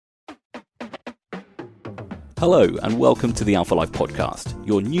Hello and welcome to the Alpha Life podcast,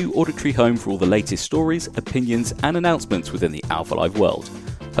 your new auditory home for all the latest stories, opinions and announcements within the Alpha Life world.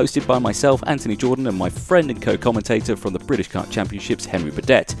 Hosted by myself, Anthony Jordan, and my friend and co-commentator from the British Kart Championships, Henry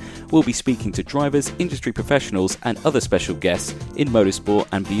Burdett, we'll be speaking to drivers, industry professionals and other special guests in motorsport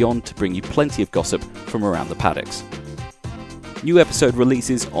and beyond to bring you plenty of gossip from around the paddocks. New episode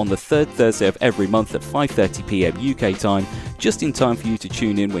releases on the third Thursday of every month at 5:30pm UK time, just in time for you to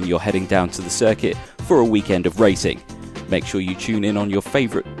tune in when you're heading down to the circuit for a weekend of racing. Make sure you tune in on your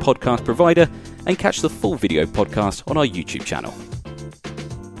favourite podcast provider and catch the full video podcast on our YouTube channel.